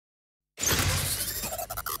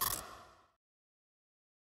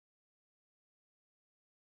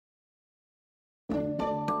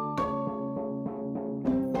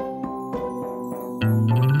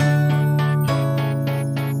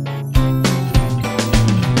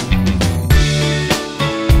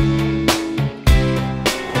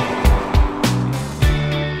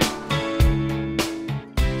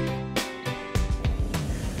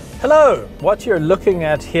So, what you're looking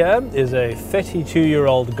at here is a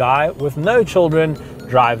 32-year-old guy with no children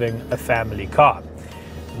driving a family car.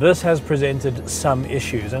 This has presented some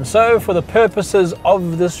issues, and so for the purposes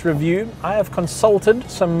of this review, I have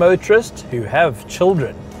consulted some motorists who have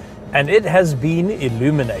children, and it has been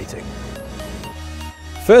illuminating.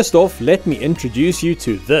 First off, let me introduce you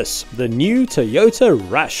to this, the new Toyota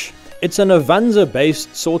Rush. It's an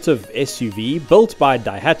Avanza-based sort of SUV built by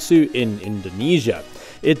Daihatsu in Indonesia.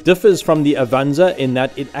 It differs from the Avanza in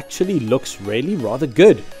that it actually looks really rather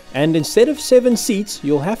good, and instead of 7 seats,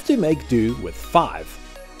 you'll have to make do with 5.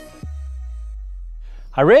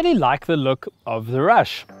 I really like the look of the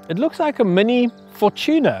Rush. It looks like a mini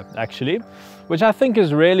Fortuner actually, which I think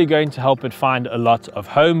is really going to help it find a lot of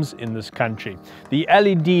homes in this country. The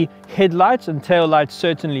LED headlights and taillights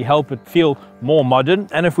certainly help it feel more modern,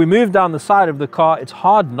 and if we move down the side of the car, it's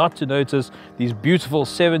hard not to notice these beautiful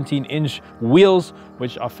 17-inch wheels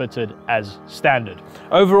which are fitted as standard.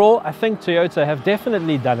 Overall, I think Toyota have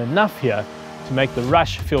definitely done enough here to make the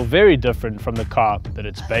Rush feel very different from the car that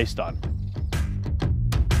it's based on.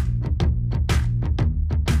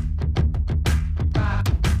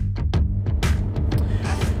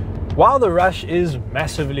 While the Rush is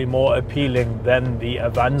massively more appealing than the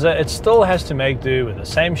Avanza, it still has to make do with the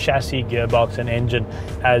same chassis, gearbox and engine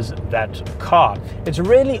as that car. It's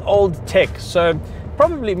really old tech, so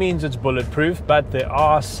probably means it's bulletproof, but there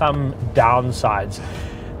are some downsides.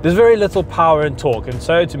 There's very little power and torque, and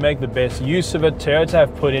so to make the best use of it, Toyota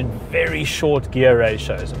have put in very short gear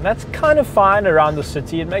ratios, and that's kind of fine around the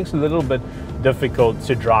city. It makes it a little bit difficult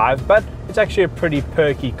to drive, but it's actually a pretty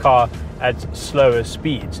perky car at slower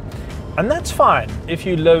speeds. And that's fine if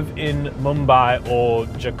you live in Mumbai or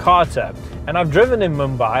Jakarta. And I've driven in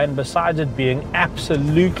Mumbai, and besides it being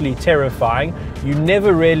absolutely terrifying, you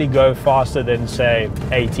never really go faster than, say,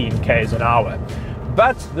 18 k's an hour.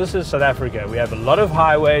 But this is South Africa. We have a lot of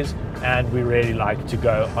highways, and we really like to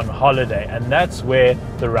go on holiday, and that's where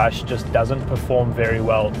the Rush just doesn't perform very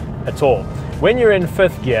well at all. When you're in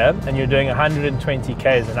 5th gear and you're doing 120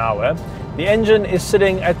 k's an hour, the engine is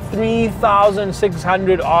sitting at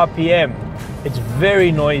 3,600 RPM. It's very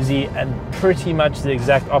noisy and pretty much the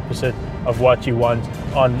exact opposite of what you want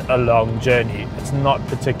on a long journey. It's not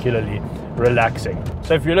particularly relaxing.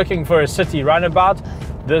 So if you're looking for a city runabout,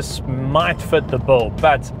 this might fit the bill,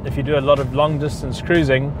 but if you do a lot of long distance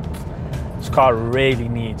cruising, this car really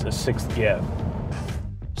needs a 6th gear.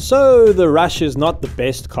 So the Rush is not the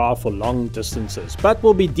best car for long distances, but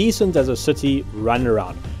will be decent as a city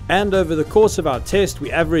runaround. And over the course of our test,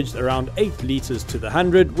 we averaged around 8 litres to the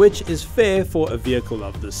 100, which is fair for a vehicle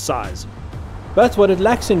of this size. But what it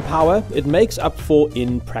lacks in power, it makes up for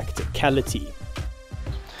in practicality.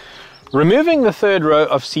 Removing the 3rd row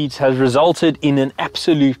of seats has resulted in an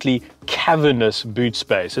absolutely cavernous boot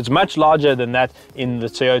space. It's much larger than that in the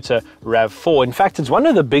Toyota RAV4. In fact, it's one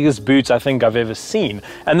of the biggest boots I think I've ever seen.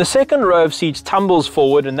 And the 2nd row of seats tumbles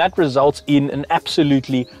forward, and that results in an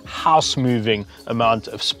absolutely house-moving amount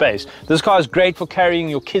of space. This car is great for carrying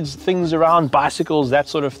your kids' things around, bicycles, that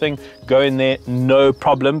sort of thing. Go in there, no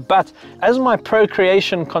problem. But as my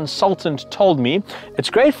procreation consultant told me, it's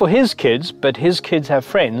great for his kids, but his kids have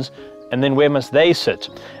friends, and then where must they sit?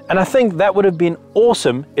 And I think that would have been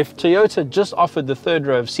awesome if Toyota just offered the 3rd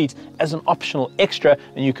row of seats as an optional extra,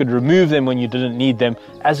 and you could remove them when you didn't need them,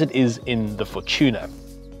 as it is in the Fortuner.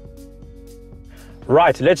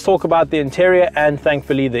 Right, let's talk about the interior, and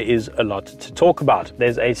thankfully there is a lot to talk about.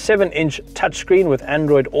 There's a 7-inch touchscreen with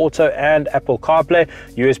Android Auto and Apple CarPlay,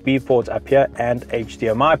 USB ports up here and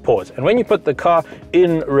HDMI ports. And when you put the car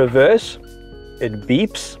in reverse, it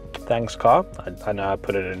beeps. Thanks, car. I know I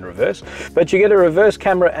put it in reverse, but you get a reverse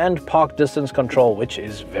camera and park distance control, which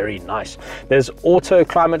is very nice. There's auto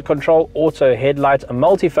climate control, auto headlight, a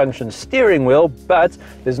multifunction steering wheel, but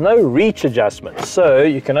there's no reach adjustment, so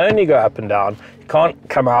you can only go up and down. You can't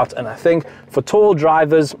come out, and I think for tall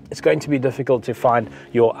drivers, it's going to be difficult to find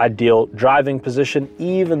your ideal driving position,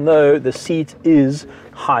 even though the seat is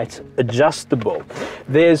height adjustable.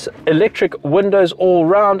 There's electric windows all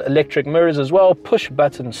around, electric mirrors as well, push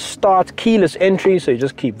button start, keyless entry, so you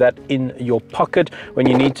just keep that in your pocket when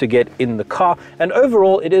you need to get in the car. And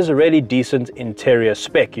overall, it is a really decent interior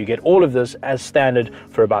spec. You get all of this as standard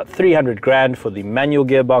for about 300 grand for the manual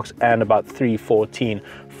gearbox and about 314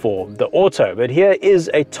 for the auto. But here is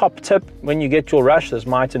a top tip when you get your Rush. This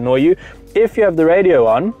might annoy you. If you have the radio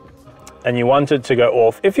on and you want it to go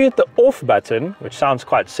off, if you hit the off button, which sounds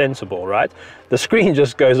quite sensible, right? The screen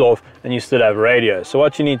just goes off and you still have radio. So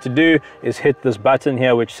what you need to do is hit this button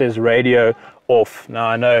here which says radio off. Now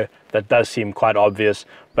I know that does seem quite obvious,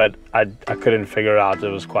 but I couldn't figure it out. It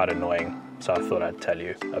was quite annoying. so I thought I'd tell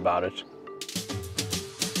you about it.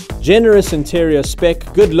 Generous interior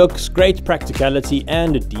spec, good looks, great practicality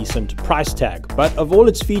and a decent price tag. But of all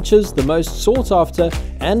its features, the most sought after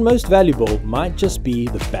and most valuable might just be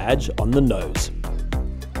the badge on the nose.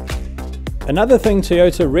 Another thing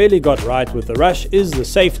Toyota really got right with the Rush is the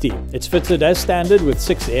safety. It's fitted as standard with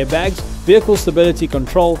 6 airbags, vehicle stability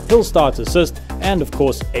control, hill start assist and of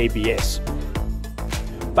course ABS.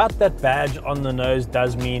 But that badge on the nose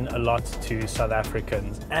does mean a lot to South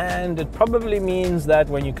Africans, and it probably means that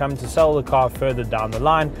when you come to sell the car further down the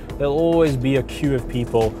line, there'll always be a queue of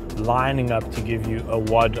people lining up to give you a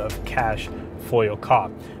wad of cash for your car.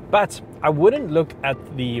 But I wouldn't look at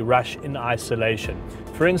the Rush in isolation.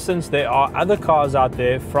 For instance, there are other cars out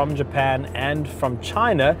there from Japan and from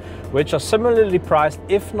China which are similarly priced,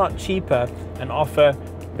 if not cheaper, and offer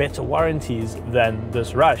better warranties than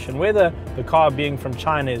this Rush. And whether the car being from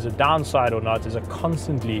China is a downside or not is a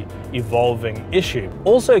constantly evolving issue.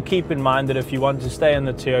 Also keep in mind that if you want to stay in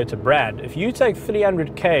the Toyota brand, if you take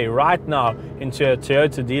 300k right now into a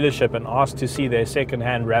Toyota dealership and ask to see their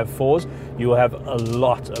second-hand RAV4s, you will have a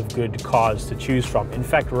lot of good cars to choose from. In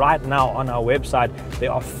fact, right now on our website,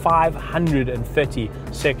 there are 530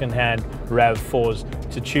 second-hand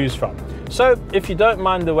RAV4s to choose from. So if you don't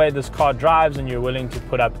mind the way this car drives and you're willing to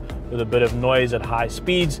put up with a bit of noise at high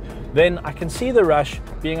speeds, then I can see the Rush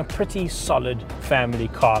being a pretty solid family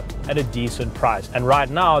car at a decent price. And right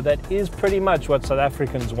now, that is pretty much what South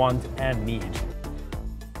Africans want and need.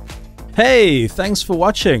 Hey, thanks for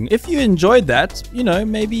watching. If you enjoyed that,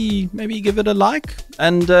 maybe give it a like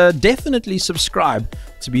and definitely subscribe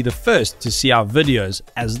to be the first to see our videos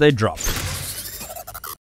as they drop.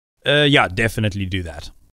 Yeah, definitely do that.